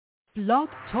Blog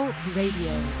Talk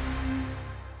Radio.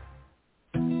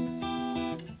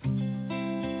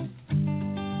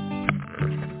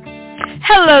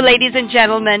 Hello, ladies and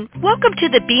gentlemen. Welcome to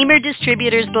the BEMER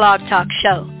Distributors Blog Talk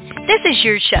Show. This is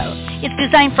your show. It's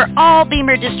designed for all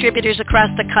BEMER distributors across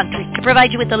the country to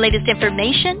provide you with the latest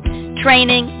information,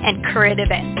 training, and current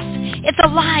events. It's a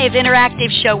live,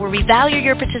 interactive show where we value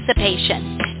your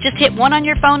participation. Just hit 1 on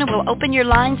your phone and we'll open your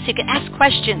lines so you can ask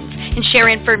questions and share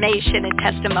information and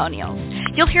testimonials.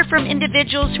 You'll hear from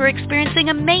individuals who are experiencing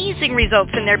amazing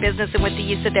results in their business and with the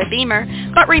use of their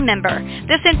BEMER. But remember,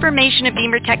 this information of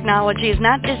BEMER technology is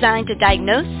not designed to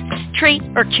diagnose, treat,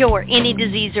 or cure any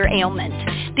disease or ailment.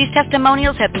 These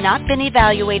testimonials have not been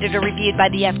evaluated or reviewed by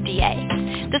the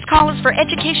FDA. This call is for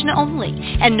education only,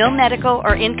 and no medical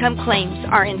or income claims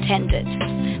are intended.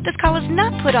 This call is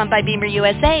not put on by BEMER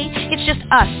USA. It's just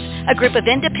us, a group of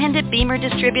independent BEMER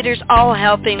distributors all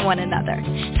helping one another.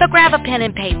 So grab a pen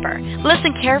and paper,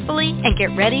 listen carefully, and get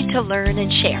ready to learn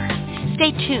and share.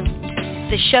 Stay tuned.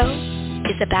 The show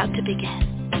is about to begin.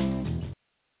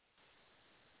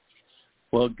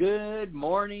 Well, good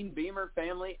morning, BEMER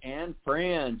family and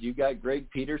friends. You got Greg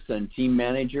Peterson, team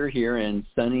manager here in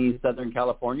sunny Southern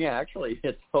California. Actually,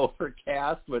 it's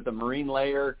overcast with a marine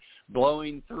layer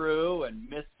blowing through and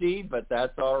misty, but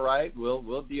that's all right.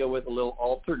 We'll deal with a little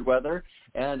altered weather.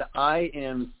 And I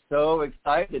am so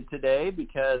excited today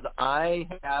because I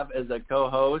have as a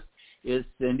co-host is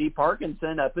Cyndy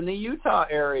Parkinson up in the Utah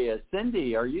area.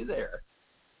 Cyndy, are you there?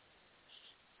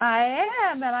 I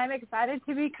am, and I'm excited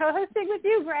to be co-hosting with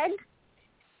you, Greg.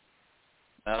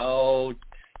 Oh,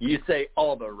 you say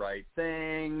all the right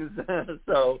things.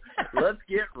 So let's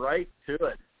get right to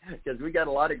it because we got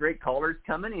a lot of great callers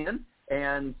coming in.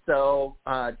 And so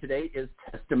today is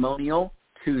Testimonial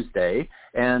Tuesday.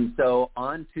 And so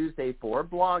on Tuesday for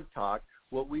Blog Talk,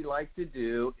 what we like to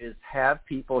do is have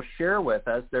people share with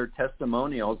us their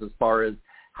testimonials as far as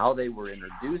how they were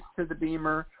introduced to the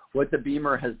BEMER, what the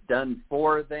BEMER has done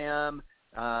for them,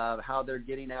 how they're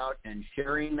getting out and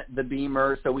sharing the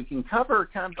BEMER. So we can cover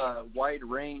kind of a wide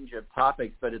range of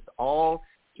topics, but it's all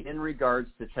in regards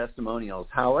to testimonials.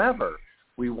 However,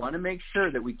 we want to make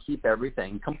sure that we keep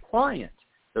everything compliant.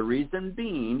 The reason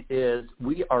being is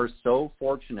we are so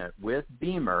fortunate with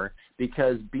BEMER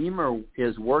because BEMER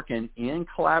is working in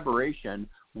collaboration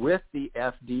with the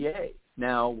FDA.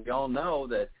 Now, we all know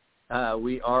that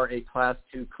we are a Class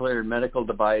 2 cleared medical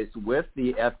device with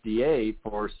the FDA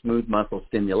for smooth muscle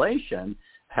stimulation,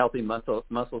 healthy muscle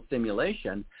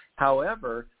stimulation.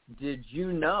 However, did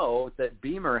you know that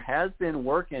BEMER has been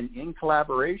working in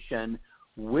collaboration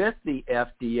with the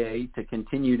FDA to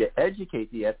continue to educate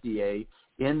the FDA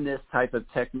in this type of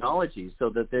technology so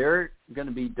that they're going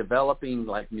to be developing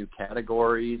like new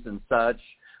categories and such?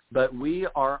 But we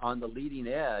are on the leading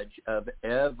edge of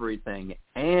everything.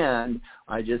 And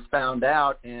I just found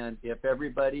out, and if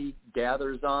everybody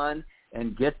gathers on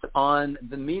and gets on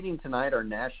the meeting tonight, our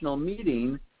national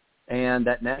meeting, and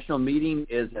that national meeting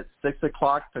is at 6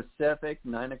 o'clock Pacific,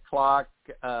 9 o'clock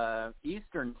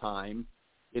Eastern time.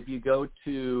 If you go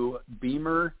to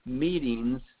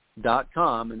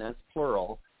BEMERmeetings.com, and that's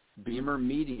plural,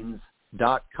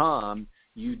 BEMERmeetings.com,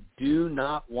 you do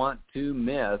not want to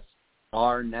miss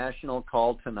our national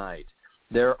call tonight.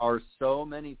 There are so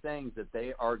many things that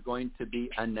they are going to be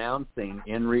announcing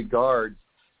in regards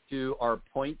to our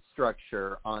point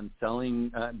structure on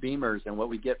selling BEMERs and what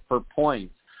we get for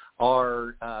points,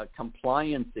 our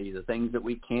compliancy, the things that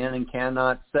we can and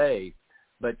cannot say.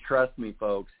 But trust me,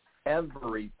 folks,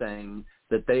 everything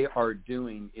that they are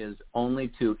doing is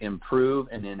only to improve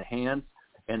and enhance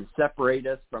and separate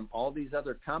us from all these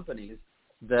other companies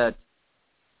that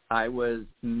I was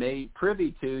made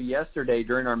privy to yesterday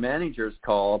during our manager's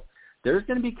call. There's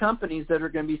going to be companies that are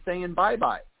going to be saying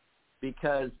bye-bye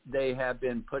because they have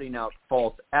been putting out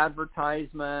false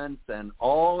advertisements and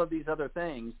all of these other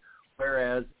things,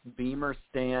 whereas BEMER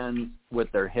stands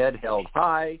with their head held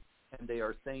high and they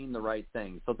are saying the right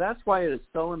thing. So that's why it is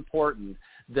so important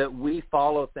that we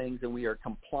follow things and we are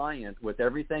compliant with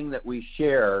everything that we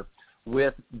share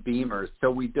with BEMER so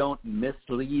we don't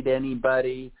mislead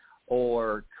anybody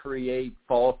or create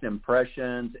false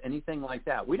impressions, anything like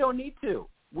that. We don't need to.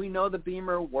 We know the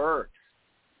BEMER works.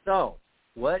 So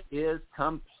what is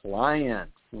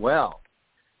compliant? Well,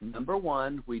 number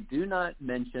one, we do not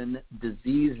mention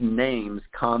disease names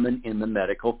common in the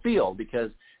medical field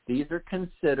because these are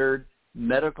considered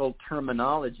medical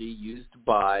terminology used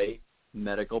by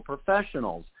medical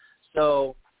professionals.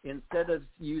 So instead of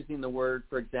using the word,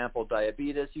 for example,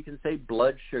 diabetes, you can say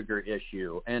blood sugar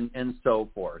issue and so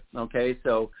forth, okay?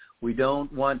 So we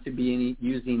don't want to be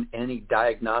using any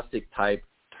diagnostic type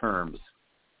terms.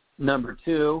 Number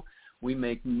 2, we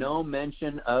make no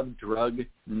mention of drug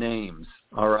names,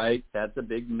 all right? That's a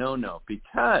big no-no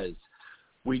because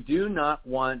we do not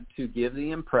want to give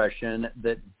the impression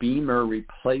that BEMER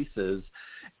replaces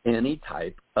any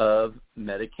type of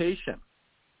medication,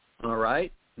 all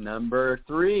right? Number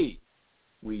 3,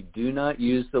 we do not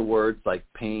use the words like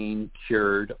pain,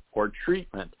 cured, or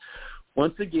treatment.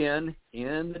 Once again,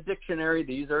 in the dictionary,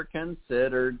 these are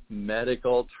considered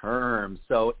medical terms.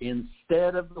 So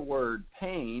instead of the word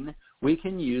pain, we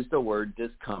can use the word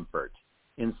discomfort.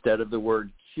 Instead of the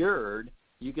word cured,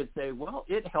 you could say, well,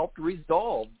 it helped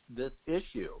resolve this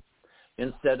issue.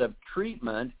 Instead of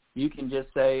treatment, you can just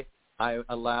say, I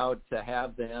allowed to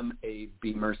have them a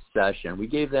BEMER session. We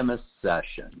gave them a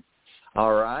session.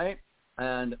 All right?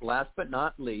 And last but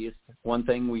not least, one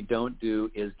thing we don't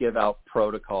do is give out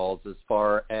protocols as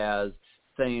far as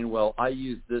saying, well, I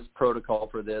use this protocol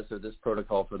for this or this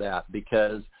protocol for that,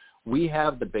 because we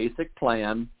have the basic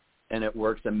plan and it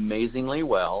works amazingly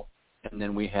well. And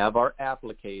then we have our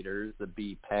applicators, the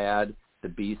B-Pad, the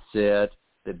B-Sit,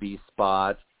 the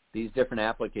B-Spot. These different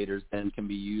applicators then can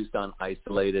be used on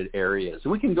isolated areas.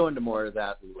 We can go into more of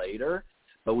that later,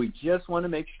 but we just want to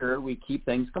make sure we keep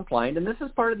things compliant. And this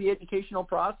is part of the educational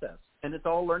process. And it's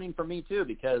all learning for me too,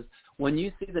 because when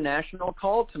you see the national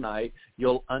call tonight,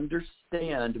 you'll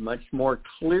understand much more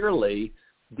clearly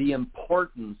the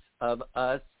importance of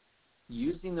us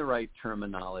using the right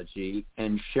terminology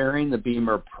and sharing the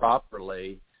BEMER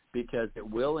properly, because it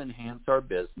will enhance our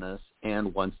business.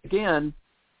 And once again,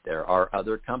 there are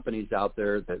other companies out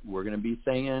there that we're going to be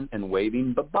saying and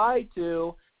waving bye-bye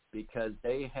to, because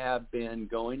they have been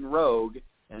going rogue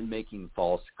and making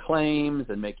false claims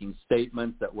and making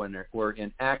statements that were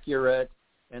inaccurate.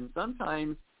 And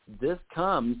sometimes this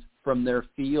comes from their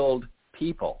field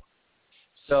people.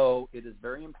 So it is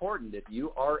very important, if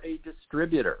you are a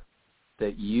distributor,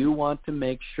 that you want to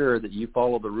make sure that you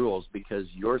follow the rules, because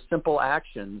your simple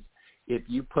actions, if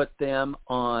you put them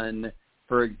on,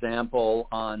 for example,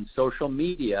 on social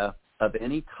media of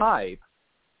any type,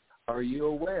 are you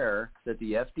aware that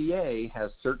the FDA has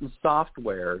certain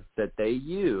software that they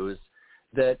use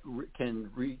that can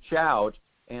reach out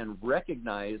and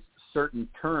recognize certain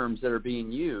terms that are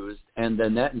being used, and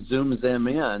then that zooms them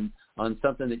in on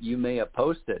something that you may have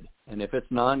posted? And if it's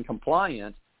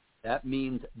non-compliant, that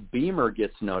means BEMER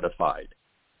gets notified.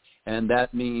 And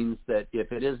that means that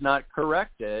if it is not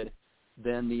corrected,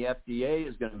 then the FDA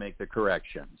is going to make the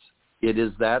corrections. It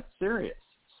is that serious.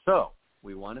 So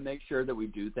we want to make sure that we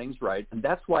do things right. And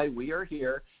that's why we are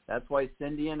here. That's why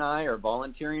Cyndy and I are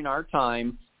volunteering our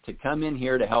time to come in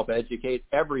here to help educate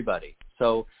everybody.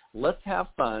 So let's have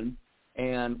fun.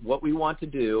 And what we want to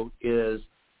do is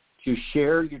to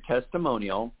share your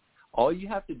testimonial. All you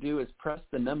have to do is press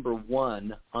the number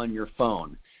 1 on your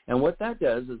phone. And what that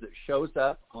does is it shows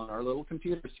up on our little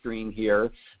computer screen here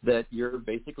that you're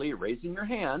basically raising your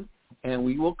hand, and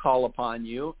we will call upon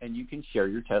you, and you can share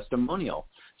your testimonial.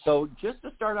 So just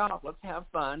to start off, let's have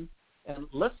fun, and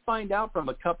let's find out from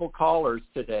a couple callers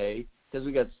today, because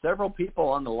we got several people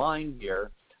on the line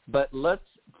here, but let's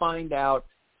find out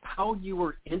how you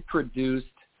were introduced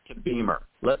to BEMER.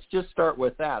 Let's just start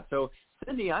with that. So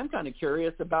Cyndy, I'm kind of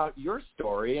curious about your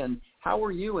story, and how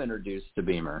were you introduced to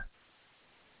BEMER?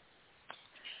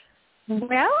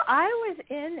 Well, I was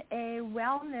in a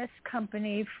wellness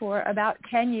company for about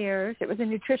 10 years. It was a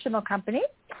nutritional company,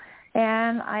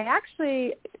 and I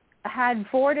actually had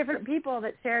 4 different people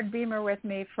that shared BEMER with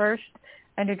me. First,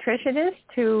 a nutritionist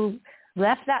who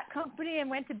left that company and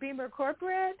went to BEMER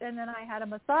Corporate, and then I had a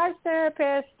massage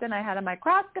therapist, and I had a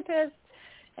microscopist,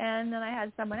 and then I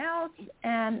had someone else.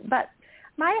 But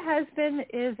my husband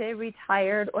is a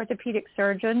retired orthopedic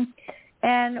surgeon,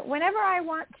 and whenever I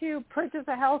want to purchase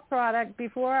a health product,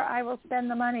 before I will spend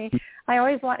the money, I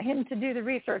always want him to do the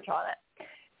research on it.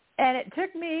 And it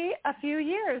took me a few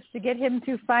years to get him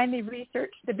to finally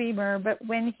research the BEMER, but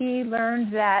when he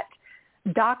learned that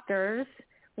doctors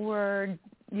were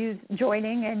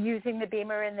joining and using the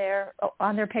BEMER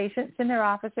on their patients in their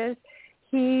offices,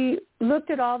 he looked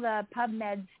at all the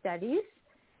PubMed studies,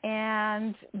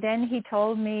 and then he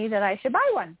told me that I should buy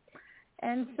one.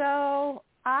 And so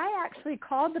I actually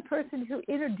called the person who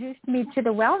introduced me to the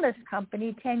wellness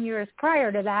company 10 years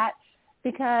prior to that,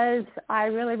 because I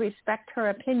really respect her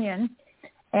opinion.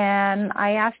 And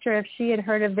I asked her if she had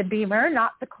heard of the BEMER,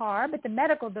 not the car, but the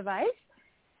medical device.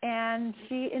 And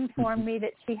she informed me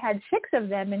that she had 6 of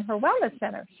them in her wellness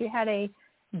center. She had a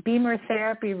BEMER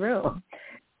therapy room.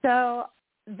 So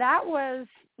that was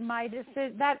my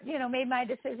decision. That, made my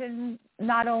decision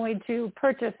not only to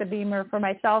purchase a BEMER for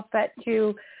myself, but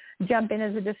to jump in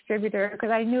as a distributor,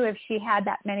 because I knew if she had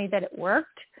that many that it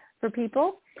worked. for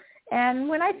people. And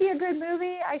when I see a good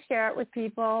movie, I share it with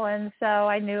people. And so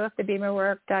I knew if the BEMER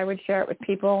worked, I would share it with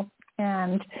people,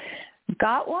 and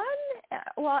got one.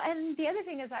 Well, and the other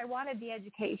thing is I wanted the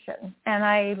education. And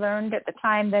I learned at the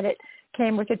time that it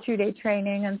came with a 2-day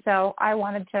training. And so I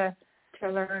wanted to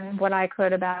learn what I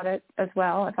could about it as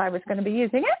well if I was going to be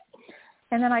using it.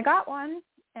 And then I got one,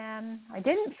 and I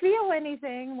didn't feel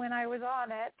anything when I was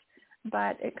on it,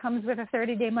 but it comes with a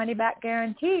 30-day money-back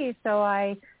guarantee. So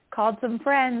I called some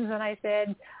friends and I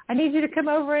said, I need you to come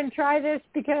over and try this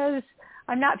because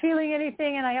I'm not feeling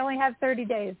anything and I only have 30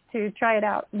 days to try it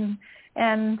out.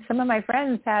 And some of my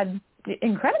friends had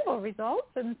incredible results.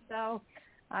 And so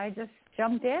I just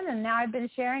jumped in, and now I've been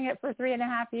sharing it for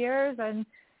 3.5 years, and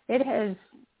it has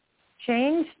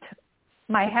changed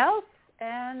my health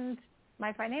and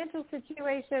my financial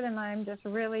situation. And I'm just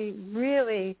really,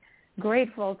 really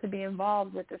grateful to be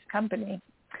involved with this company.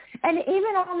 And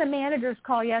even on the manager's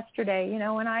call yesterday, you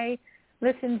know, when I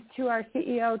listened to our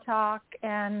CEO talk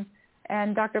and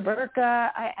Dr.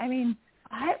 Burka,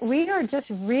 we are just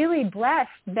really blessed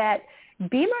that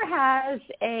BEMER has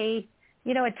a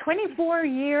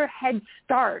 24-year head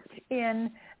start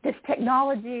in this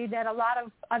technology that a lot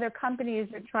of other companies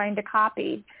are trying to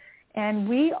copy. And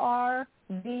we are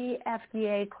the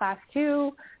FDA Class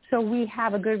 2, so we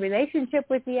have a good relationship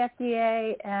with the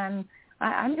FDA, and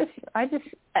I just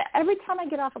every time I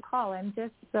get off a call, I'm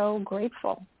just so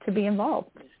grateful to be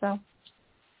involved. So.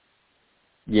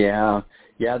 Yeah,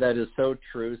 that is so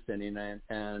true, Cyndy,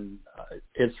 and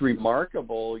it's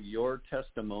remarkable your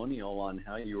testimonial on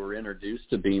how you were introduced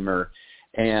to BEMER.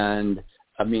 And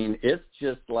I mean, it's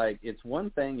just like, it's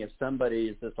one thing if somebody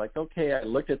is just like, okay, I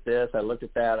looked at this, I looked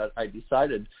at that, I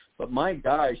decided, but my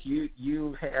gosh,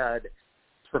 you had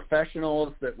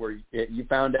professionals that you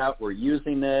found out were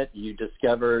using it. You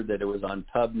discovered that it was on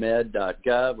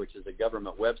PubMed.gov, which is a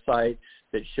government website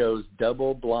that shows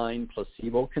double-blind,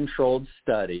 placebo-controlled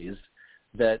studies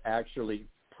that actually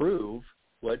prove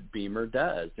what BEMER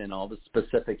does in all the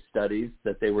specific studies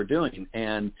that they were doing.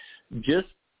 And just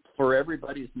for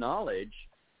everybody's knowledge,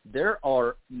 there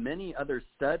are many other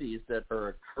studies that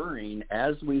are occurring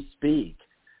as we speak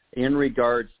in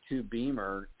regards to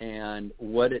BEMER and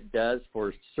what it does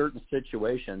for certain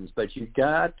situations. But you've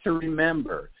got to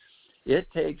remember, it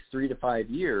takes 3 to 5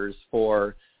 years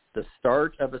for the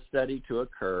start of a study to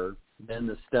occur, then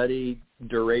the study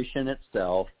duration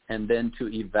itself, and then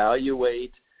to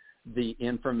evaluate the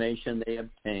information they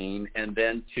obtain, and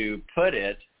then to put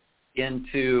it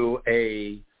into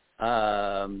a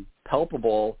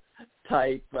palpable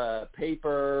type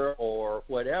paper or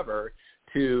whatever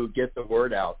to get the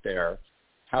word out there.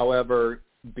 However,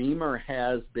 BEMER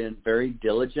has been very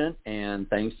diligent, and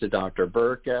thanks to Dr.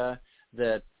 Burka,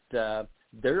 that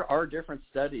there are different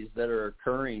studies that are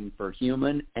occurring for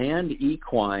human and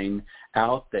equine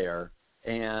out there.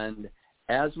 And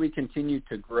as we continue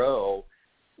to grow,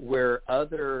 where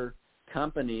other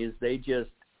companies, they just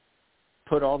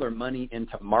put all their money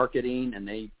into marketing and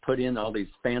they put in all these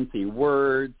fancy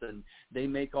words and they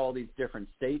make all these different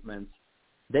statements,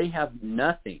 they have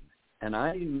nothing, and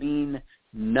I mean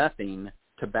nothing,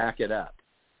 to back it up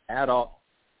at all.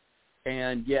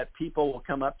 And yet people will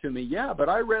come up to me, yeah, but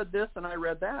I read this and I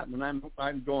read that. And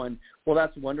I'm going, well,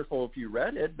 that's wonderful if you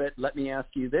read it, but let me ask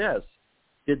you this.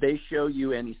 Did they show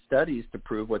you any studies to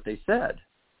prove what they said?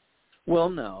 Well,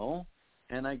 no.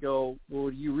 And I go,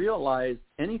 well, you realize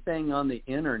anything on the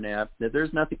internet that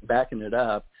there's nothing backing it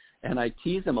up? And I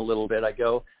tease them a little bit. I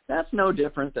go, that's no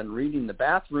different than reading the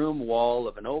bathroom wall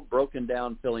of an old broken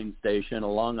down filling station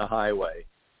along a highway.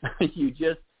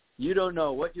 You don't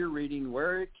know what you're reading,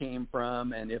 where it came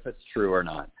from, and if it's true or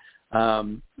not.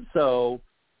 So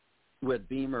with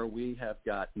BEMER, we have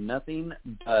got nothing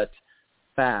but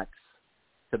facts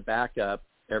to back up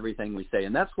everything we say.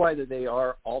 And that's why they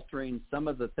are altering some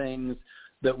of the things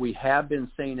that we have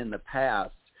been saying in the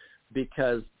past,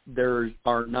 because there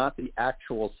are not the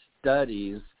actual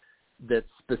studies that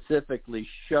specifically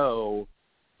show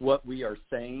what we are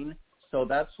saying. So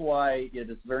that's why it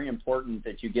is very important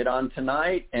that you get on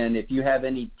tonight. And if you have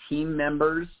any team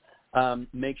members,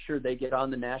 make sure they get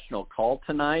on the national call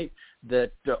tonight,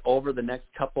 that over the next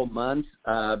couple months,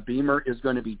 BEMER is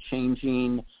going to be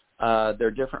changing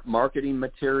their different marketing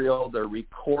material, their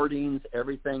recordings,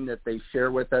 everything that they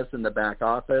share with us in the back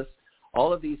office.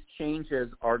 All of these changes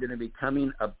are going to be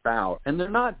coming about. And they're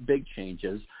not big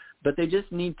changes, but they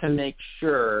just need to make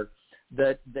sure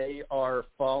that they are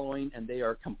following and they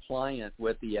are compliant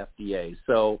with the FDA.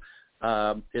 So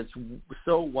it's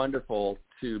so wonderful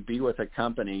to be with a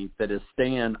company that is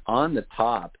staying on the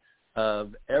top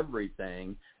of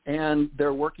everything and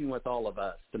they're working with all of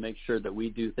us to make sure that we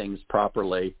do things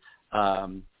properly.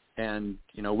 And,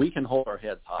 we can hold our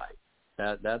heads high.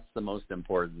 That's the most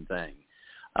important thing.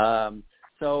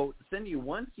 So, Cyndy,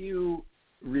 once you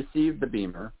received the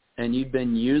BEMER and you've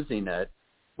been using it,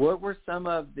 what were some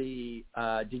of the,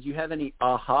 did you have any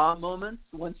aha moments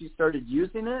once you started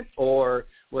using it? Or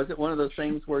was it one of those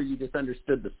things where you just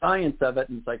understood the science of it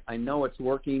and it's like, I know it's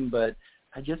working, but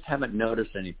I just haven't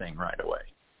noticed anything right away?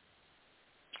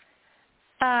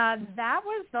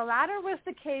 The latter was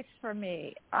the case for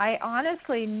me. I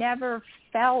honestly never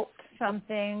felt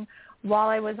something while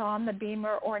I was on the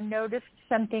BEMER or noticed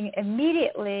something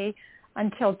immediately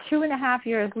until 2.5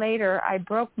 years later. I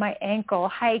broke my ankle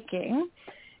hiking.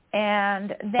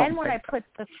 And then when I put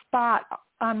the spot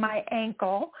on my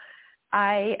ankle,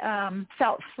 I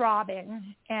felt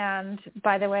throbbing. And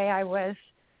by the way, I was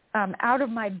out of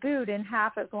my boot in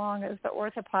half as long as the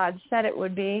orthopod said it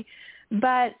would be.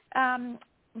 But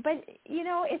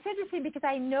it's interesting because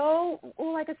I know,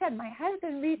 like I said, my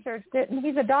husband researched it, and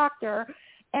he's a doctor,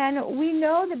 and we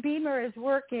know the BEMER is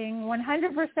working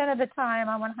 100% of the time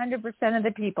on 100% of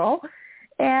the people,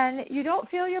 and you don't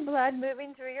feel your blood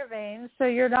moving through your veins, so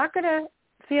you're not going to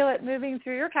feel it moving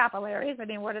through your capillaries. I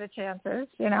mean, what are the chances,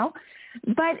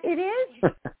 But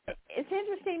it's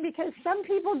interesting because some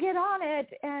people get on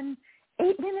it, and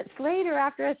 8 minutes later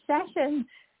after a session,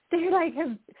 they're like,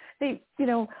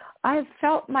 I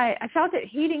felt it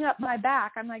heating up my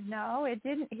back. I'm like, no, it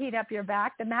didn't heat up your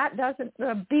back. The mat doesn't,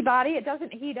 the B-body, it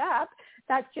doesn't heat up.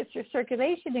 That's just your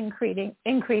circulation increasing.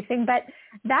 But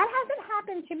that hasn't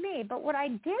happened to me. But what I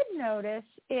did notice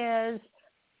is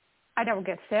I don't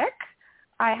get sick.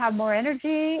 I have more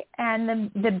energy. And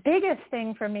the biggest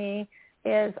thing for me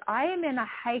is I am in a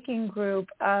hiking group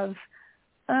of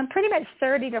pretty much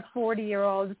 30 to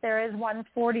 40-year-olds. There is one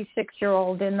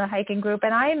 46-year-old in the hiking group,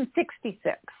 and I am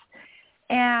 66.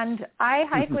 And I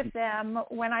hike with them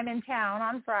when I'm in town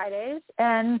on Fridays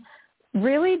and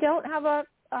really don't have a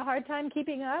hard time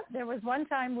keeping up. There was one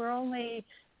time where only,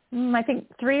 I think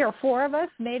 3 or 4 of us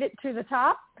made it to the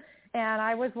top, and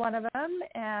I was one of them.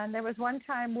 And there was one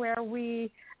time where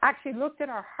we actually looked at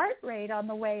our heart rate on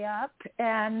the way up,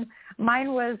 and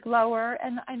mine was lower.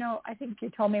 And I think you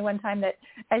told me one time that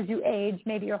as you age,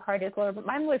 maybe your heart is lower, but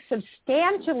mine was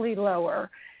substantially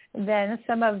lower than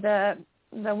some of the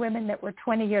women that were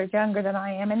 20 years younger than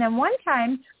I am. And then one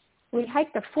time we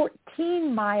hiked a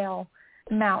 14-mile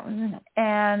mountain,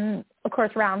 and of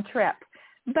course round trip.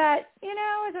 But,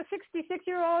 as a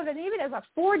 66-year-old and even as a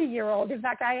 40-year-old, in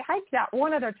fact, I hiked that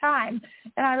one other time,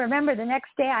 and I remember the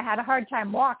next day I had a hard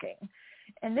time walking.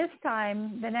 And this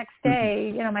time, the next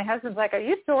day, my husband's like, are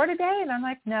you sore today? And I'm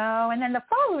like, no. And then the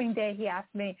following day he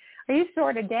asked me, are you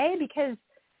sore today? Because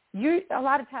a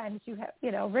lot of times you have,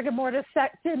 rigor mortis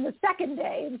sets in the second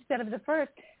day instead of the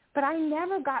first. But I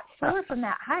never got sore from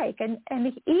that hike. And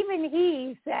even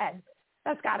he said,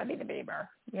 that's got to be the BEMER,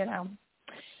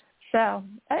 So,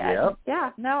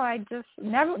 I just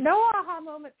never, no aha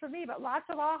moment for me, but lots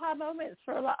of aha moments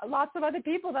for lots of other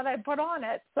people that I put on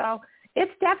it. So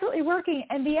it's definitely working.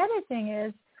 And the other thing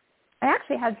is, I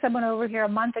actually had someone over here a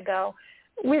month ago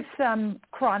with some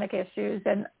chronic issues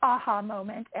and aha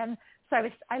moment. And so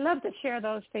I love to share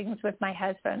those things with my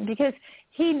husband because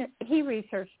he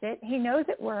researched it. He knows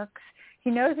it works. He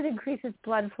knows it increases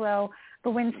blood flow.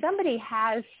 But when somebody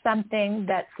has something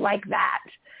that's like that,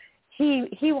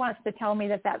 he wants to tell me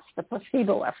that that's the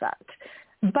placebo effect.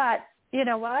 But you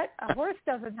know what? A horse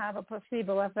doesn't have a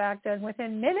placebo effect, and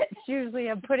within minutes usually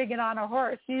of putting it on a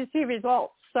horse, you see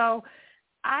results. So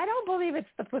I don't believe it's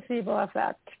the placebo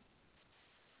effect.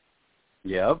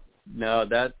 Yep. No,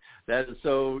 that is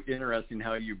so interesting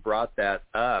how you brought that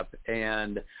up.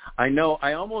 And I know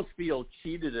I almost feel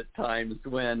cheated at times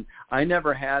when I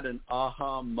never had an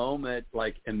aha moment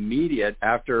like immediate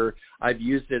after I've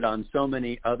used it on so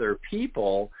many other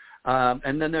people.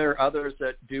 And then there are others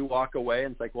that do walk away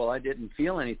and it's like, well, I didn't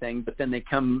feel anything, but then they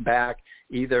come back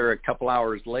either a couple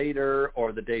hours later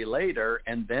or the day later,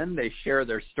 and then they share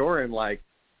their story and like,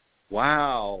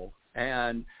 wow.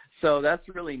 And so that's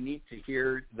really neat to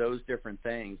hear those different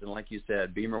things. And like you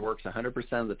said, BEMER works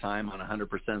 100% of the time on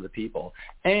 100% of the people.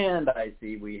 And I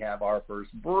see we have our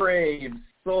first brave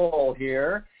soul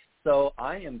here. So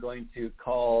I am going to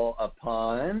call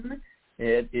upon,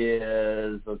 it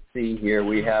is, let's see here,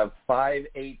 we have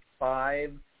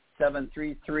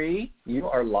 585-733. You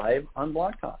are live on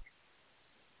Blog Talk.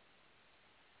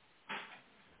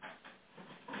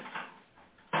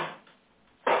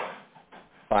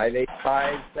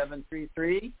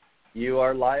 585-733. You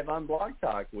are live on Blog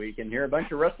Talk. We can hear a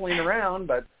bunch of rustling around,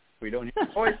 but we don't hear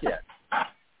your voice yet.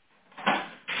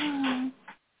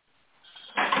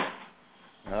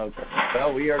 Okay.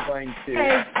 Well, we are going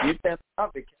to keep them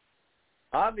up because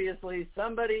obviously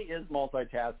somebody is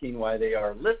multitasking while they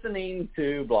are listening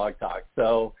to Blog Talk.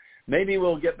 So maybe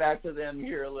we'll get back to them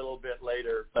here a little bit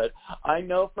later. But I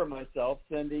know for myself,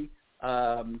 Cyndy,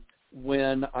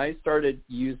 when I started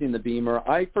using the BEMER,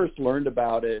 I first learned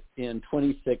about it in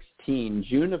 2016,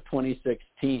 June of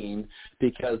 2016,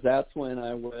 because that's when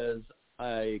I was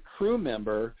a crew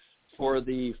member for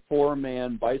the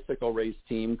 4-man bicycle race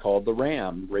team called the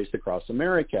RAM, Race Across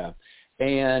America.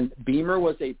 And BEMER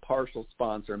was a partial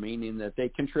sponsor, meaning that they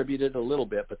contributed a little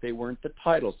bit, but they weren't the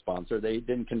title sponsor. They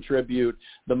didn't contribute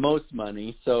the most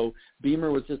money, so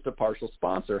BEMER was just a partial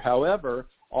sponsor. However,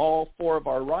 all 4 of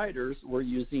our riders were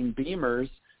using BEMERs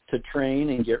to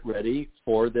train and get ready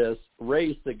for this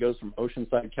race that goes from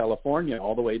Oceanside, California,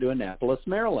 all the way to Annapolis,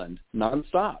 Maryland,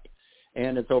 nonstop.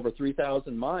 And it's over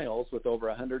 3,000 miles with over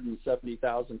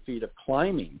 170,000 feet of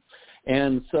climbing.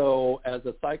 And so as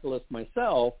a cyclist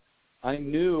myself, I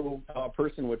knew how a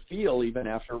person would feel even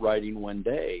after riding one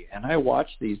day. And I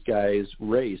watched these guys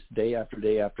race day after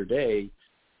day after day,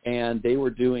 and they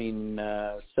were doing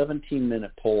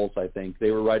 17-minute poles, I think.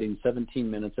 They were riding 17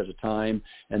 minutes at a time,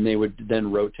 and they would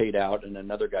then rotate out and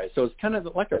another guy. So it's kind of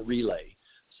like a relay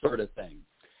sort of thing.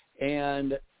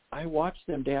 And I watched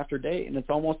them day after day, and it's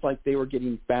almost like they were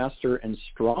getting faster and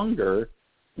stronger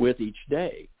with each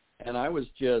day. And I was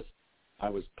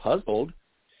puzzled.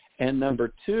 And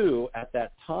number 2, at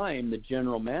that time, the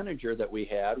general manager that we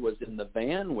had was in the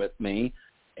van with me.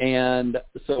 And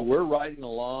so we're riding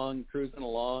along, cruising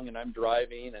along, and I'm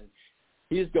driving, and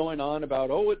he's going on about,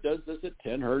 it does this at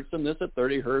 10 hertz and this at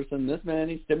 30 hertz and this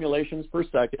many stimulations per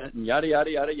second and yada,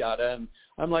 yada, yada, yada. And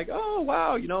I'm like, oh,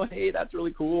 wow, hey, that's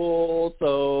really cool.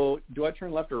 So do I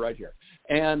turn left or right here?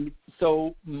 And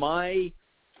so my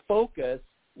focus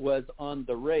was on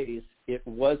the race. It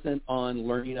wasn't on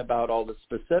learning about all the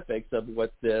specifics of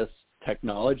what this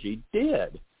technology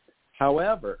did.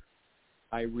 However,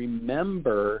 I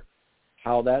remember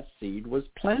how that seed was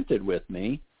planted with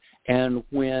me, and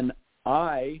when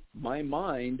my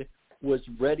mind was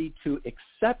ready to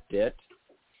accept it,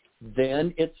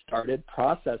 then it started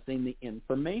processing the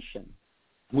information,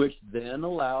 which then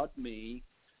allowed me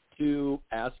to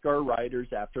ask our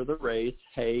riders after the race,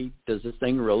 hey, does this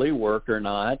thing really work or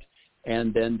not?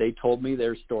 And then they told me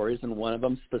their stories, and one of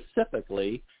them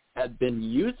specifically had been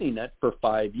using it for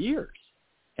 5 years.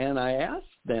 And I asked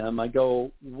them, I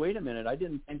go, wait a minute, I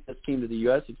didn't think this came to the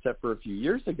U.S. except for a few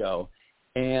years ago.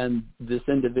 And this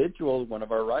individual, one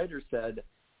of our riders, said,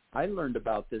 I learned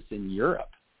about this in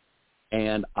Europe.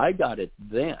 And I got it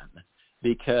then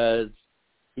because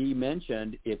he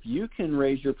mentioned if you can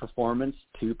raise your performance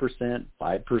 2%,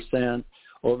 5%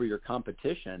 over your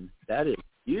competition, that is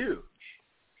huge.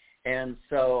 And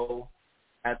so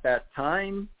at that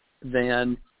time,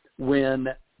 then when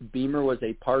BEMER was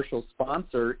a partial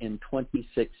sponsor in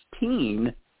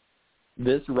 2016,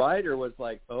 this rider was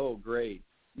like, oh, great.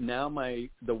 Now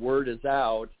the word is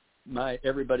out.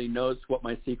 Everybody knows what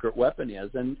my secret weapon is.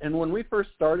 And when we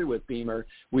first started with BEMER,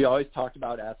 we always talked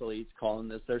about athletes calling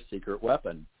this their secret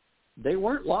weapon. They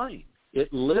weren't lying.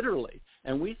 It literally.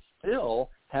 And we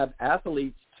still have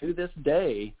athletes to this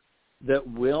day that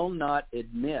will not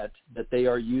admit that they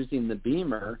are using the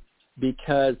BEMER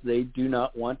because they do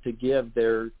not want to give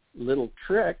their little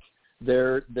trick,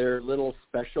 their little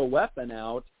special weapon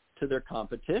out to their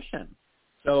competition.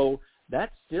 So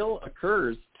that still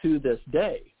occurs to this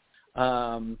day.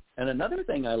 And another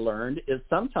thing I learned is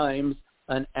sometimes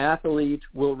an athlete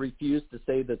will refuse to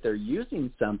say that they're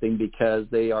using something because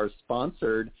they are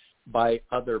sponsored by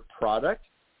other products,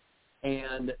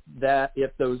 and that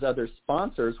if those other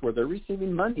sponsors, where they're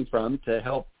receiving money from to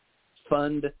help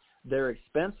fund their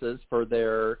expenses for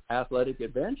their athletic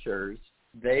adventures,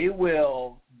 they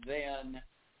will then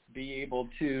be able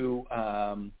to,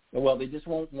 they just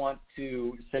won't want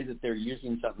to say that they're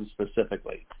using something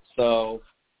specifically. So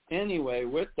anyway,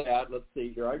 with that, let's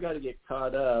see here. I got to get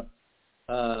caught up.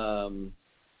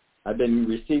 I've been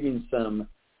receiving some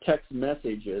text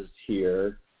messages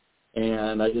here,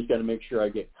 and I just got to make sure I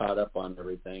get caught up on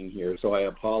everything here, so I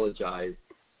apologize.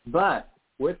 But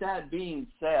with that being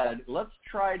said, let's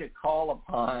try to call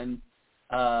upon,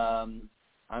 I'm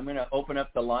going to open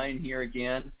up the line here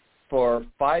again for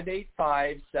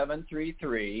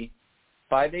 585-733.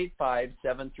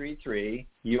 585-733.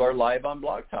 You are live on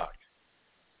Blog Talk.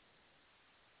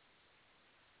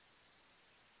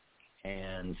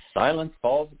 And silence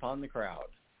falls upon the crowd.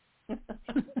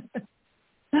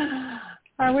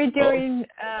 Are we doing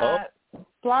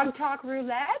Blog Talk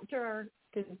roulette or?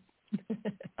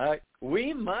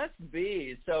 We must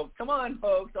be. So come on,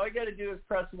 folks. All you got to do is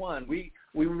press 1.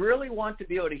 we really want to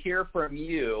be able to hear from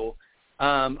you.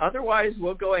 Otherwise,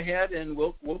 we'll go ahead and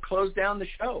we'll close down the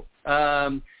show.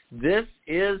 This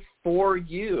is for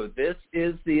you. This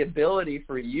is the ability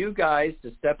for you guys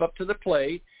to step up to the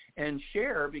plate and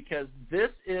share, because this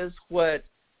is what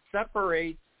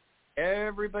separates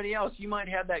everybody else. You might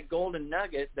have that golden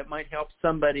nugget that might help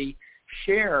somebody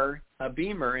share a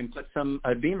BEMER and put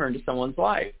a BEMER into someone's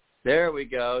life. There we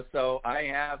go. So I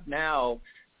have now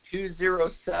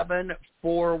 207-415,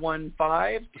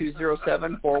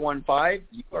 207-415.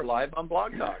 You are live on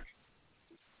Blog Talk.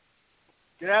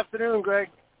 Good afternoon, Greg.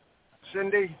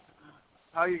 Cyndy,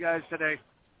 how are you guys today?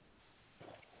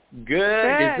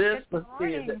 Good. Is this, let's see,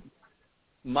 is it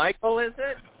Michael, is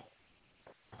it?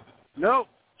 No,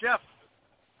 Jeff.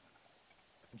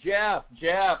 Jeff,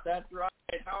 that's right.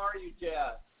 How are you,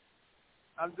 Jeff?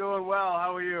 I'm doing well.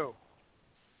 How are you?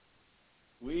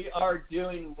 We are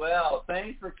doing well.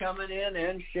 Thanks for coming in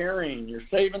and sharing. You're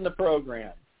saving the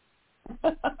program.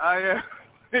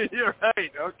 You're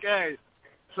right. Okay.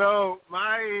 So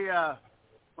my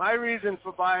reason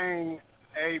for buying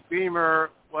a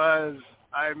BEMER was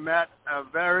I met a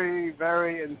very,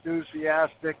 very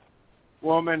enthusiastic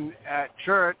woman at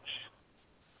church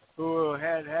who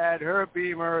had her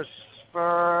BEMER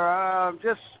for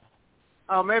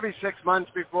maybe 6 months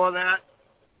before that.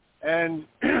 And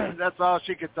that's all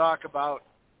she could talk about,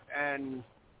 and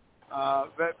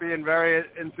being very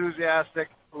enthusiastic,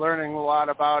 learning a lot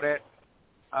about it.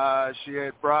 She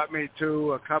had brought me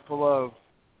to a couple of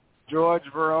George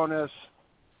Veronis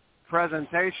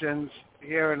presentations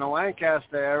here in the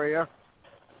Lancaster area.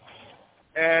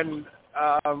 And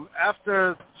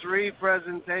after 3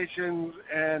 presentations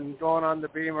and going on the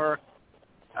BEMER,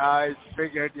 I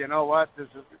figured, you know what, this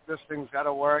thing's got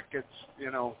to work. It's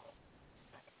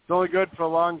only good for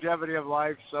longevity of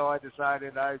life, so I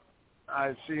decided it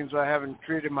seems I haven't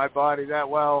treated my body that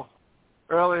well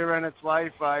earlier in its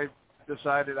life. I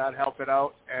decided I'd help it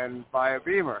out and buy a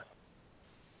BEMER.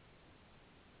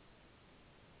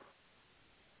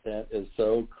 That is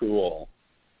so cool.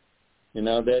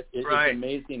 That it's right.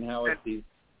 Amazing how it's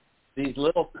these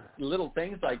little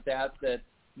things like that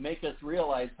make us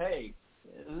realize, hey,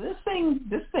 this thing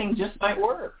just might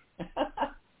work.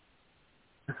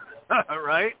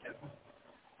 Right.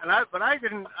 I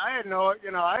didn't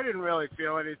really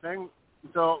feel anything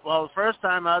until, the first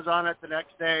time I was on it the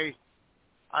next day,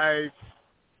 I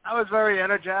was very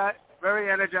energized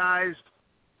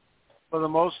for the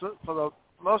most of the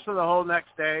whole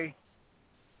next day.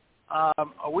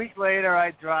 A week later,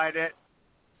 I tried it.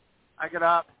 I got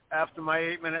up after my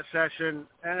 8-minute session,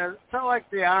 and it felt like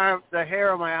the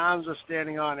hair on my arms was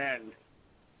standing on end.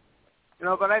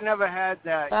 But I never had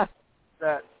that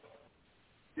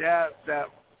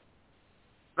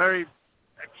very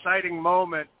exciting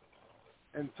moment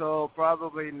until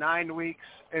probably 9 weeks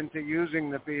into using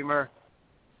the BEMER.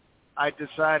 I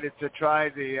decided to try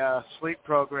the sleep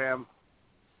program.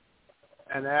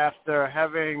 And after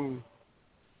having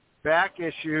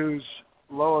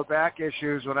lower back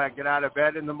issues when I get out of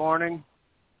bed in the morning,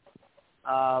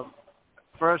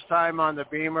 first time on the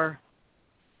BEMER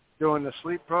doing the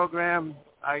sleep program,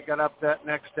 I got up that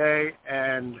next day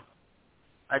and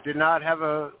I did not have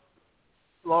a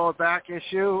lower back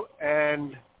issue,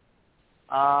 and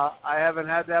I haven't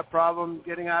had that problem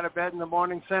getting out of bed in the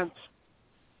morning since.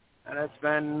 And it's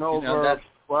been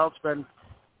it's been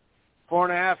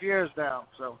 4.5 years now.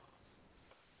 So.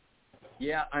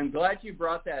 Yeah, I'm glad you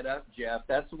brought that up, Jeff.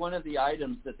 That's one of the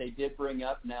items that they did bring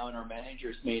up now in our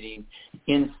managers meeting.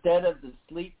 Instead of the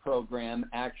sleep program,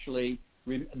 actually,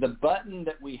 the button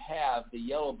that we have, the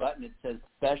yellow button, it says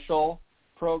special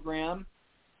program.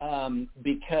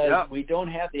 Because we don't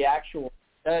have the actual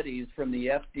studies from the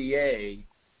FDA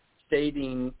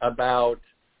stating about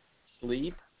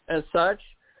sleep as such.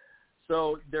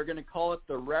 So they're going to call it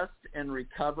the rest and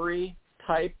recovery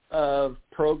type of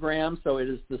program. So it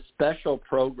is the special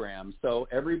program. So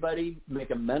everybody make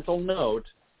a mental note.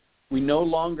 We no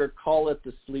longer call it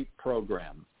the sleep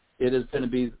program. It is going to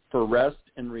be for rest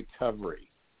and recovery.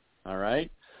 All right?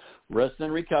 Rest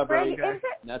and recovery.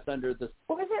 That's under the.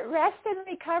 Was it rest and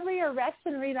recovery or rest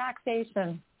and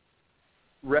relaxation?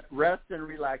 Rest and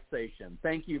relaxation.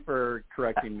 Thank you for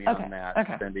correcting me on that,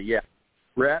 Cyndy. Yeah.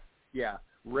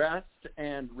 Rest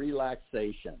and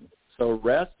relaxation. So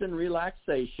rest and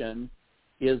relaxation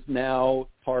is now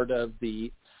part of the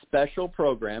special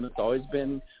program. It's always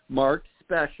been marked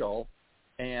special.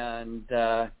 And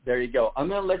there you go. I'm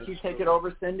going to let you take it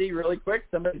over, Cyndy, really quick.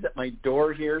 Somebody's at my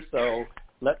door here, so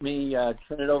let me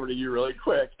turn it over to you really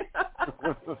quick.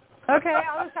 Okay,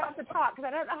 I'll just have to talk because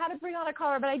I don't know how to bring on a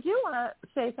caller, but I do want to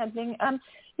say something.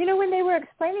 When they were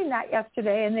explaining that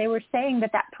yesterday and they were saying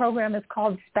that program is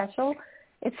called Special,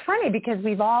 it's funny because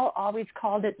we've all always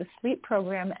called it the sleep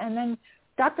program. And then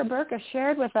Dr. Burka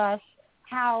shared with us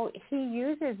how he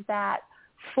uses that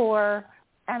for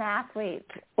an athlete,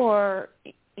 or,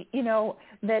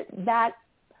 that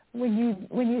when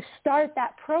you start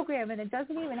that program, and it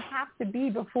doesn't even have to be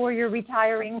before you're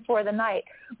retiring for the night.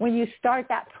 When you start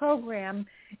that program,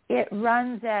 it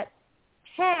runs at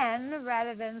 10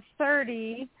 rather than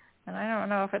 30, and I don't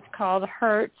know if it's called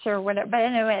hertz or whatever, but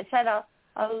anyway, it's at a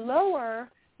lower,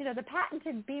 the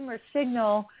patented BEMER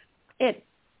signal, it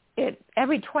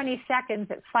every 20 seconds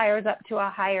it fires up to a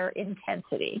higher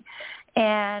intensity.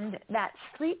 And that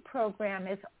sleep program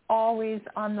is always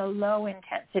on the low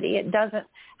intensity. It doesn't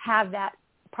have that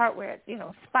part where it,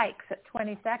 spikes at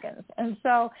 20 seconds. And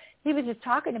so he was just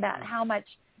talking about how much,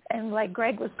 and like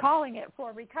Greg was calling it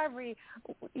for recovery,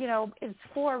 is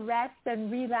for rest and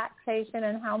relaxation,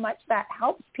 and how much that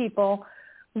helps people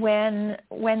when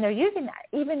they're using that.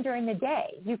 Even during the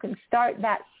day, you can start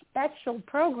that special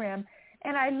program.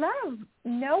 And I love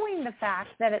knowing the fact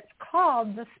that it's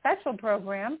called the special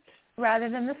program rather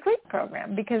than the sleep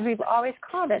program, because we've always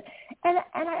called it. And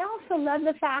I also love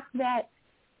the fact that,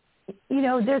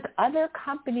 there's other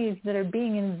companies that are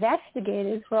being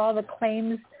investigated for all the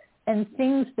claims and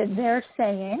things that they're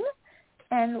saying.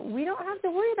 And we don't have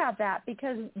to worry about that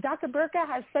because Dr. Burka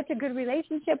has such a good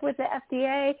relationship with the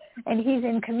FDA, and he's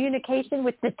in communication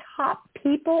with the top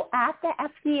people at the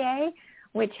FDA,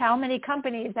 which how many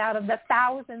companies out of the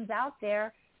thousands out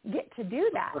there get to do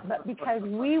that? But because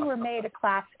we were made a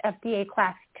FDA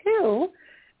class 2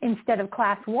 instead of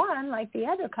class 1 like the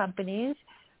other companies,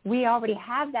 we already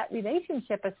have that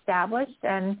relationship established.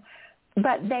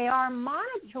 But they are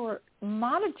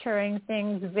monitoring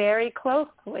things very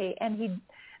closely. And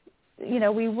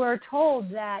we were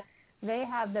told that they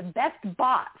have the best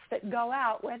bots that go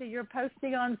out, whether you're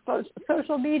posting on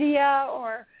social media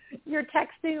or you're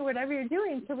texting or whatever you're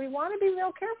doing. So we want to be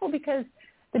real careful because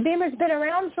the BEMER's been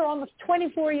around for almost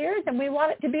 24 years, and we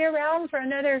want it to be around for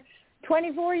another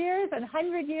 24 years and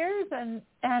 100 years.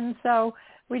 And so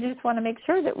we just want to make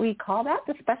sure that we call that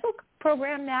the special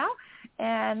program now.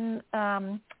 And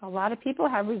a lot of people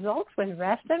have results with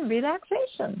rest and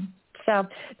relaxation. So,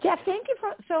 Jeff, thank you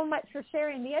so much for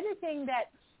sharing. The other thing that,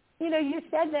 you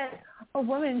said that a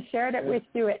woman shared it with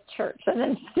you at church, an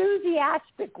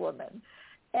enthusiastic woman.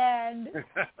 And,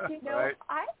 right.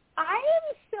 I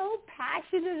am so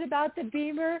passionate about the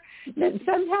BEMER that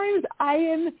sometimes I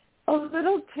am a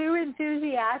little too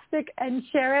enthusiastic and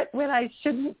share it when I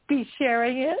shouldn't be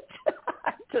sharing it.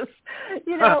 I just,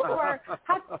 or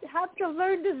have to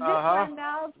learn to zip my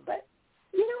mouth. But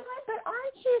you know what? But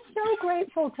aren't you so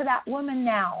grateful to that woman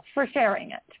now for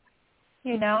sharing it?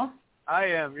 I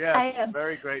am, yes. I am.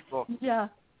 Very grateful. Yeah.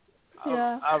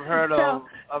 Yeah. I've heard a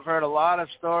lot of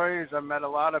stories. I've met a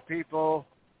lot of people,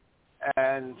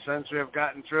 and since we've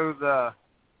gotten through the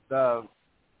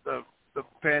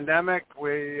pandemic,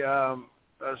 we are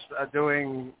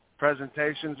doing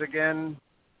presentations again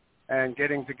and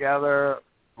getting together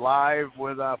live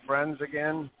with our friends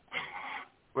again,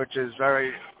 which is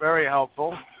very, very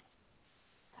helpful.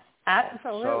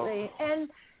 Absolutely. So,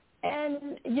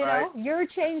 and right. You're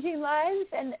changing lives.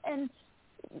 And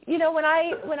when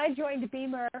I joined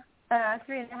BEMER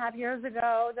 3.5 years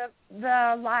ago,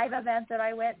 the live event that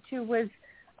I went to was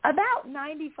about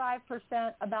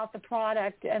 95% about the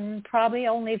product and probably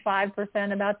only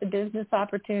 5% about the business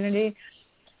opportunity.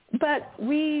 But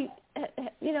we, have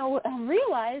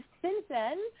realized since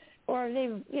then, or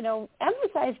they've,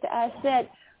 emphasized to us that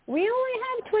we only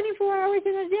have 24 hours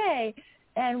in a day,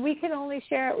 and we can only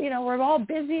share, we're all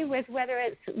busy with whether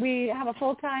it's we have a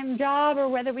full-time job or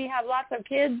whether we have lots of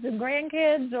kids and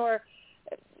grandkids or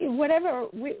whatever.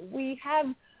 We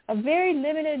have a very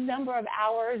limited number of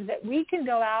hours that we can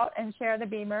go out and share the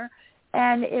BEMER.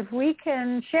 And if we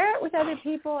can share it with other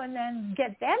people and then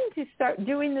get them to start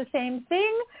doing the same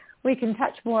thing, we can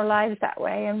touch more lives that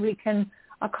way, and we can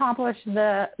accomplish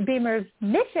the BEMER's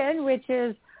mission, which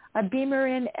is a BEMER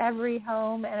in every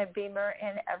home and a BEMER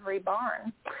in every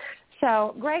barn.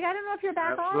 So, Greg, I don't know if you're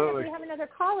back Absolutely. on, if we have another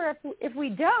caller. If we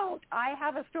don't, I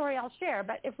have a story I'll share.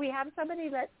 But if we have somebody,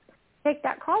 let's take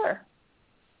that caller.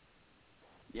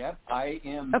 Yep, I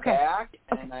am Okay. back,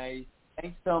 and I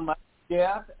thanks so much,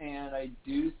 Jeff. And I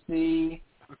do see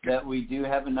that we do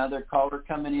have another caller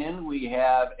coming in. We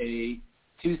have a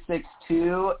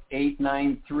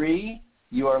 262-893.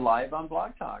 You are live on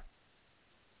Blog Talk.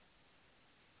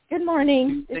 Good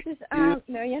morning. This is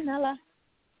Marianella.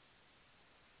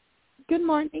 Good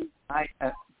morning. Hi.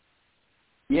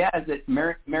 Yeah, is it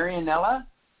Marianella?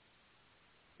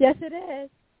 Yes, it is.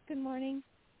 Good morning.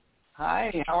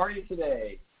 Hi, how are you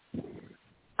today?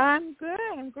 I'm good.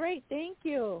 I'm great. Thank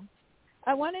you.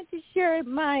 I wanted to share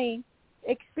my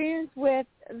experience with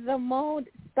the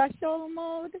special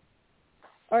mode,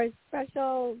 or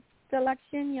special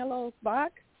selection yellow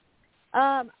box.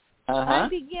 I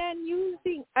began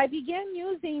using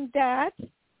that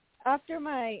after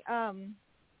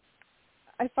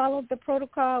I followed the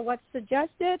protocol, what's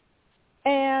suggested,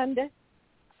 and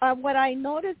what I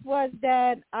noticed was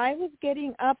that I was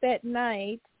getting up at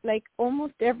night, like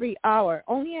almost every hour.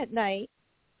 Only at night,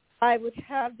 I would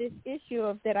have this issue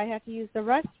of that I had to use the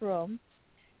restroom,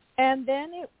 and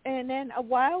then a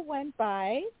while went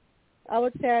by. I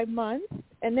would say a month,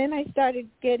 and then I started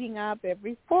getting up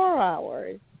every 4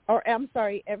 hours, or I'm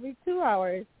sorry, every 2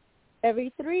 hours,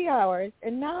 every 3 hours,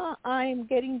 and now I'm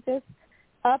getting just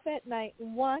up at night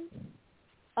once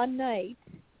a night,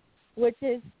 which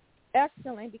is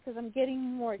excellent because I'm getting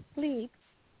more sleep.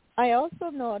 I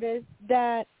also noticed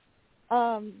that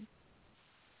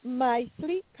my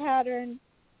sleep pattern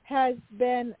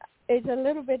is a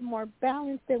little bit more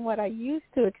balanced than what I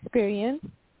used to experience,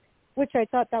 which I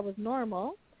thought that was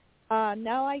normal.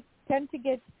 Now I tend to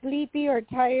get sleepy or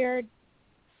tired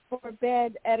for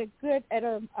bed at a good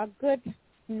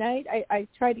night. I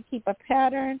try to keep a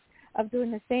pattern of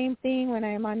doing the same thing when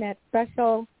I'm on that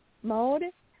special mode.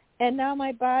 And now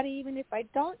my body, even if I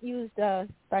don't use the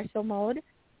special mode,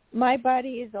 my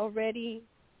body is already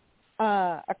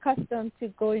accustomed to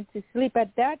going to sleep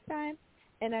at that time,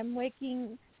 and I'm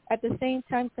waking at the same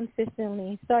time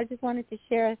consistently. So I just wanted to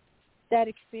share that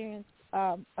experience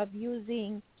of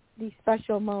using the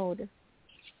special mode.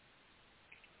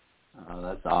 Oh,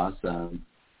 that's awesome.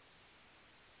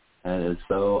 That is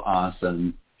so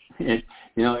awesome. It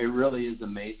really is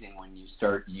amazing when you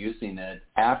start using it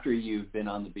after you've been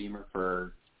on the BEMER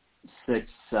for 6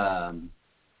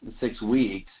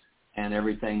 weeks and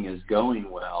everything is going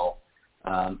well.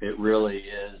 It really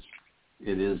is.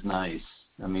 It is nice.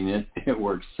 I mean, it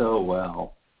works so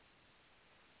well.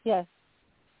 Yes.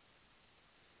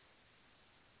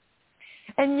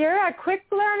 And you're a quick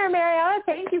learner, Mariella.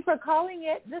 Thank you for calling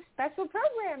it the special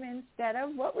program instead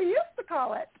of what we used to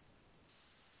call it.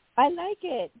 I like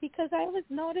it because I always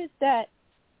noticed that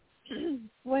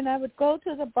when I would go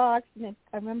to the box, and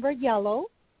I remember yellow,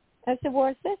 I said, well,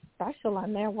 it says special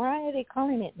on there. Why are they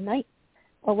calling it night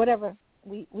or whatever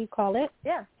we call it?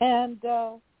 Yeah. And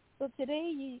so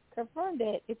today you confirmed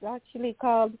it. It's actually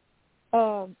called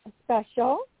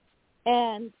special,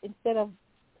 and instead of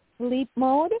sleep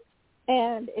mode,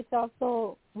 and it's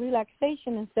also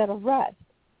relaxation instead of rest,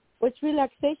 which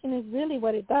relaxation is really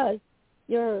what it does.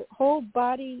 Your whole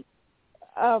body,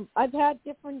 I've had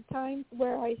different times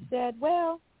where I said,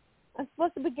 well, I'm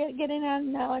supposed to be getting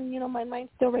on now, and, my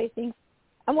mind's still racing.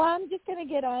 And, well, I'm just going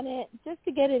to get on it just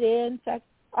to get it in. So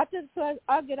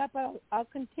I'll get up, I'll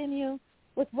continue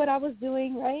with what I was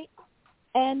doing, right?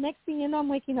 And next thing you know, I'm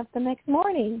waking up the next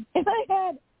morning. And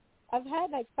I've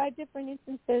had like 5 different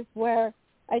instances where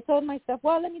I told myself,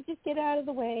 well, let me just get out of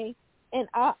the way, and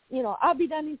I'll be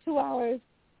done in 2 hours.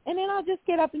 And then I'll just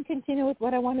get up and continue with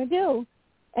what I want to do.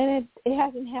 And it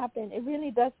hasn't happened. It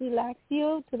really does relax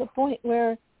you to the point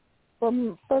where, for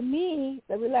me,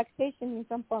 the relaxation means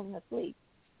I'm falling asleep.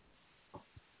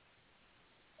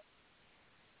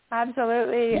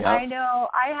 Absolutely. Yep. I know.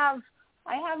 I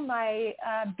have my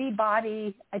B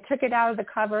body. I took it out of the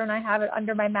cover, and I have it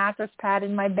under my mattress pad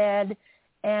in my bed.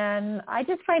 And I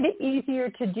just find it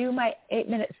easier to do my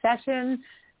 8-minute session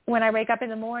when I wake up in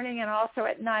the morning, and also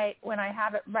at night when I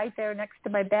have it right there next to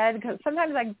my bed, because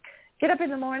sometimes I get up in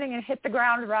the morning and hit the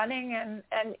ground running, and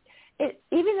it,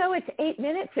 even though it's 8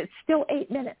 minutes, it's still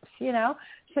 8 minutes,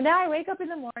 So now I wake up in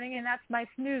the morning, and that's my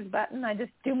snooze button. I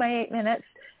just do my 8 minutes.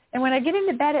 And when I get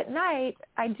into bed at night,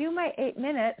 I do my 8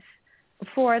 minutes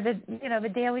for the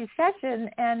daily session,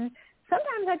 and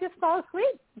sometimes I just fall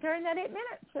asleep during that 8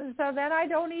 minutes, and so then I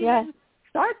don't even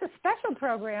start the special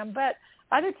program. But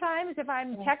other times, if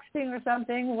I'm texting or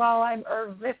something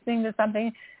or listening to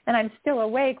something, and I'm still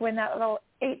awake when that little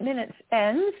 8 minutes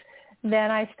ends,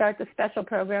 then I start the special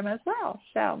program as well.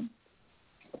 So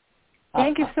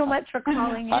thank you so much for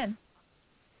calling in.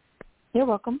 You're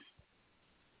welcome.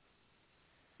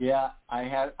 Yeah, I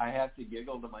have to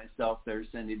giggle to myself there,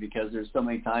 Cyndy, because there's so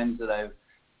many times that I've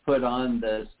put on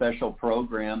the special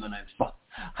program and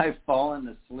I've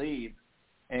fallen asleep,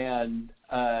 and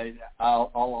I'll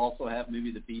also have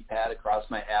maybe the B-pad across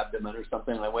my abdomen or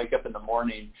something, and I wake up in the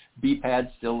morning, B-pad's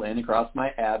still laying across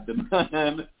my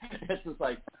abdomen. It's just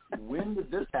like, when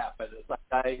did this happen? It's like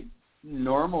I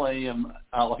normally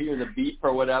I'll hear the beep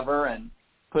or whatever, and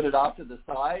put it off to the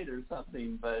side or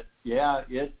something. But, yeah,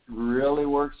 it really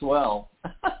works well.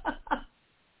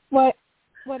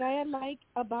 What I like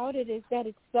about it is that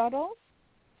it's subtle.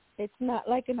 It's not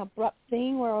like an abrupt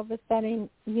thing where all of a sudden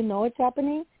you know it's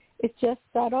happening. It's just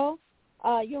subtle.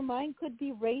 Your mind could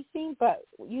be racing, but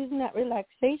using that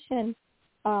relaxation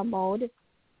mode,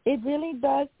 it really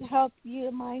does help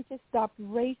your mind to stop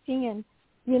racing. And,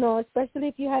 you know, especially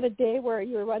if you had a day where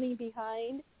you're running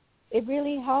behind, it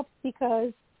really helps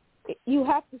because you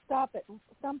have to stop at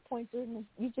some point.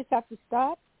 You just have to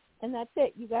stop, and that's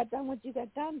it. You got done what you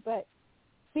got done. But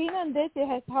being on this, it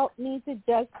has helped me to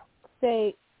just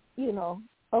say, you know,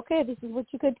 okay, this is what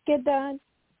you could get done.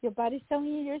 Your body's telling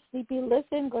you you're sleepy.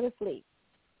 Listen, go to sleep.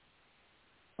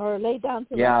 Or lay down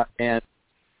to rest.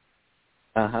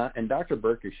 And Dr.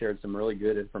 Berker shared some really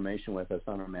good information with us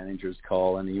on our manager's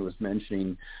call, and he was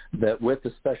mentioning that with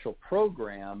the special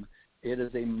program, it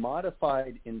is a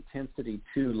modified intensity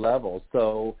 2 level.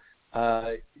 So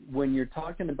when you're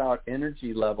talking about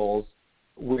energy levels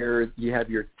where you have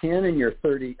your 10 and your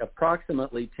 30,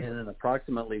 approximately 10 and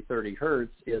approximately 30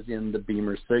 hertz is in the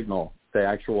BEMER signal, the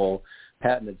actual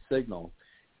patented signal.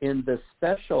 In the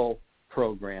special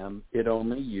program, it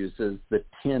only uses the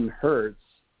 10 hertz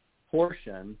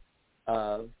portion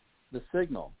of the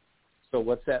signal. So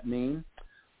what's that mean?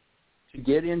 To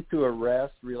get into a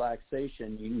rest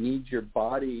relaxation, you need your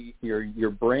body, your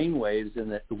brain waves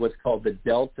in what's called the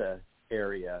delta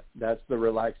area. That's the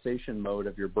relaxation mode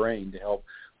of your brain to help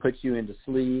put you into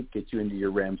sleep, get you into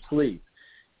your REM sleep.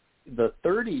 The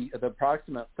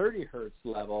approximate 30 hertz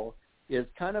level is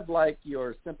kind of like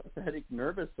your sympathetic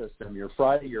nervous system, your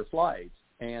fight or your flight,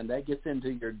 and that gets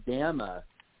into your gamma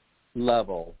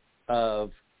level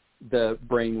of the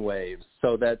brain waves.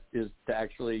 So that is to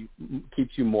actually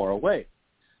keeps you more awake.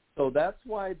 So that's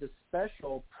why the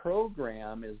special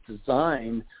program is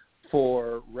designed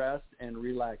for rest and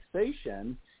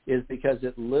relaxation, is because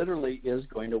it literally is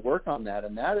going to work on that.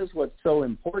 And that is what's so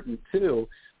important too.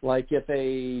 Like if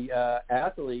a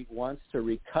athlete wants to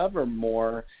recover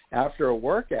more after a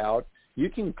workout, you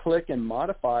can click and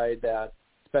modify that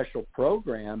special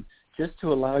program just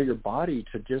to allow your body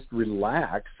to just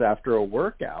relax after a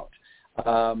workout.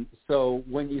 So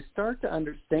when you start to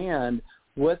understand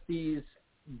what these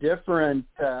different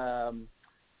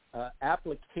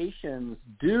applications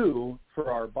do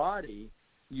for our body,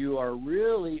 you are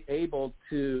really able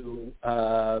to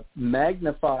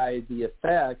magnify the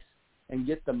effects and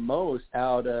get the most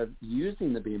out of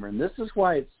using the BEMER. And this is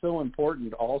why it's so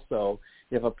important also.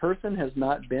 If a person has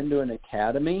not been to an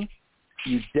academy,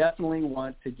 you definitely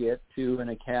want to get to an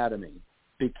academy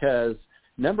because,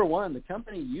 number one, the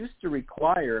company used to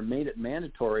require, made it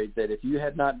mandatory that if you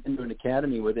had not been to an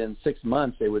academy within 6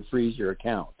 months, they would freeze your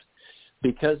account.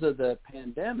 Because of the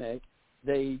pandemic,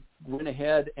 they went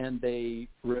ahead and they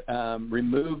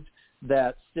removed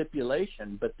that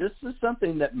stipulation. But this is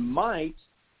something that might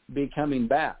be coming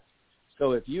back.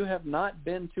 So if you have not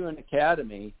been to an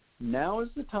academy, now is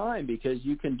the time because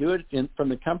you can do it from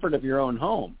the comfort of your own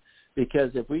home.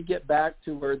 Because if we get back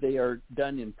to where they are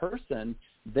done in person,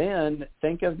 then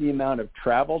think of the amount of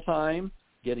travel time,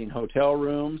 getting hotel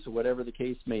rooms, whatever the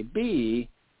case may be.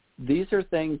 These are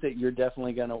things that you're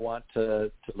definitely going to want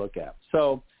to look at.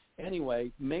 So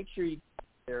anyway, make sure you get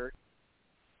there.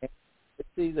 Let's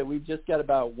see that we've just got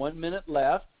about 1 minute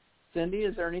left. Cyndy,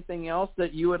 is there anything else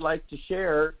that you would like to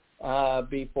share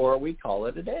before we call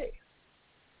it a day?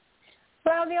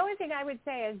 Well, the only thing I would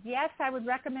say is, yes, I would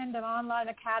recommend an online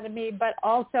academy, but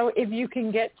also if you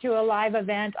can get to a live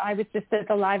event. I was just at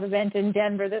the live event in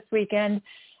Denver this weekend,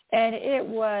 and it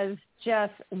was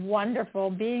just wonderful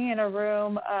being in a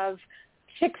room of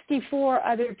 64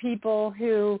 other people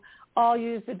who all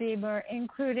use the BEMER,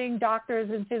 including doctors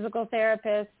and physical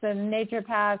therapists and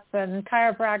naturopaths and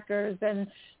chiropractors, and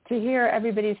to hear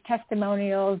everybody's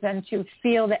testimonials and to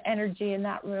feel the energy in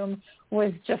that room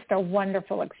was just a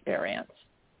wonderful experience.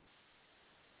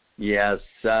 Yes,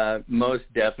 most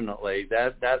definitely.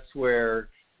 That's where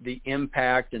the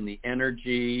impact and the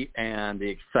energy and the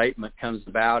excitement comes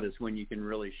about, is when you can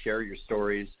really share your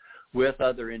stories with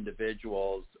other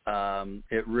individuals.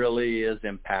 It really is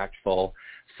impactful.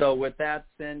 So with that,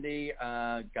 Cyndy,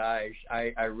 gosh,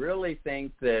 I really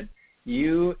think that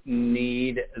you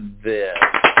need this.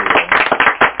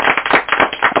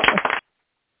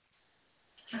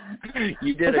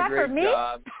 You did a great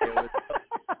job.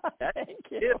 Thank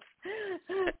you.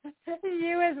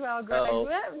 You as well, Greg.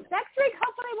 Next week,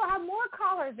 hopefully, we'll have more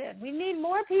callers in. We need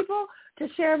more people to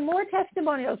share more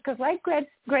testimonials because, like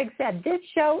Greg said, this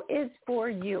show is for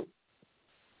you.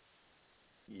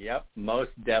 Yep,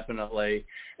 most definitely.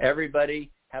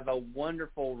 Everybody, Have a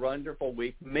wonderful, wonderful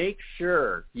week. Make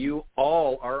sure you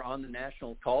all are on the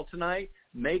national call tonight.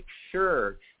 Make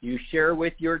sure you share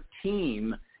with your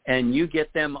team and you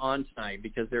get them on tonight,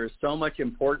 because there is so much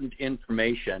important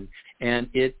information, and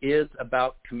it is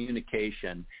about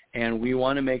communication. And we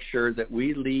want to make sure that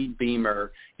we lead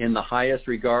BEMER in the highest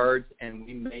regards, and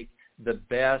we make the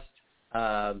best,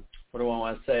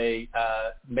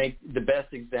 make the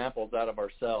best examples out of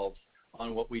ourselves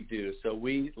on what we do. So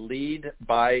we lead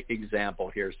by example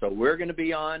here. So we're going to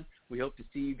be on. We hope to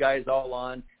see you guys all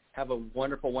on. Have a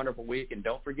wonderful, wonderful week. And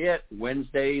don't forget,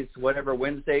 Wednesdays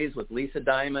with Lisa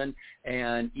Diamond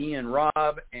and Ian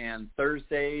Robb, and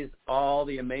Thursdays, all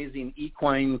the amazing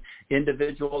equine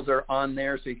individuals are on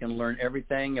there, so you can learn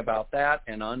everything about that.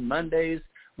 And on Mondays,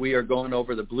 we are going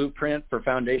over the blueprint for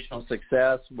foundational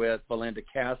success with Belinda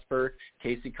Casper,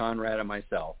 Casey Conrad, and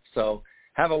myself. So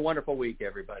have a wonderful week,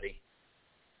 everybody.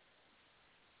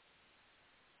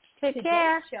 Take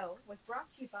care. Today's show was brought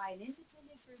to you by an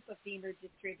independent group of BEMER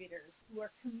distributors who are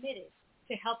committed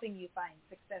to helping you find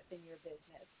success in your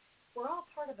business. We're all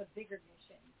part of a bigger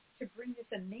mission to bring this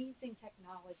amazing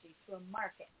technology to a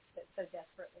market that so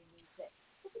desperately needs it.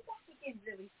 We'll be back again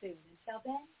really soon. Until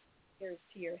then, here's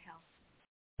to your health.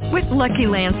 With Lucky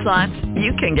Land Slots,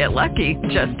 you can get lucky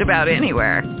just about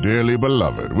anywhere. Dearly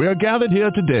beloved, we are gathered here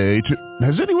today to...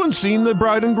 Has anyone seen the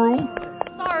bride and groom?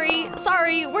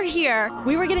 Sorry, we're here.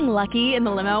 We were getting lucky in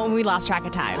the limo and we lost track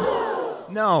of time.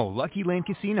 No, Lucky Land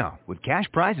Casino, with cash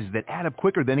prizes that add up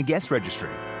quicker than a guest registry.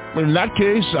 In that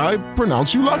case, I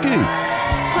pronounce you lucky.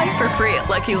 Play for free at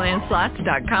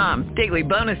LuckyLandSlots.com. Daily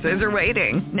bonuses are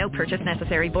waiting. No purchase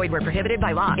necessary. Void where prohibited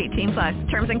by law.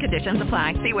 18+. Terms and conditions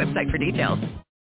apply. See website for details.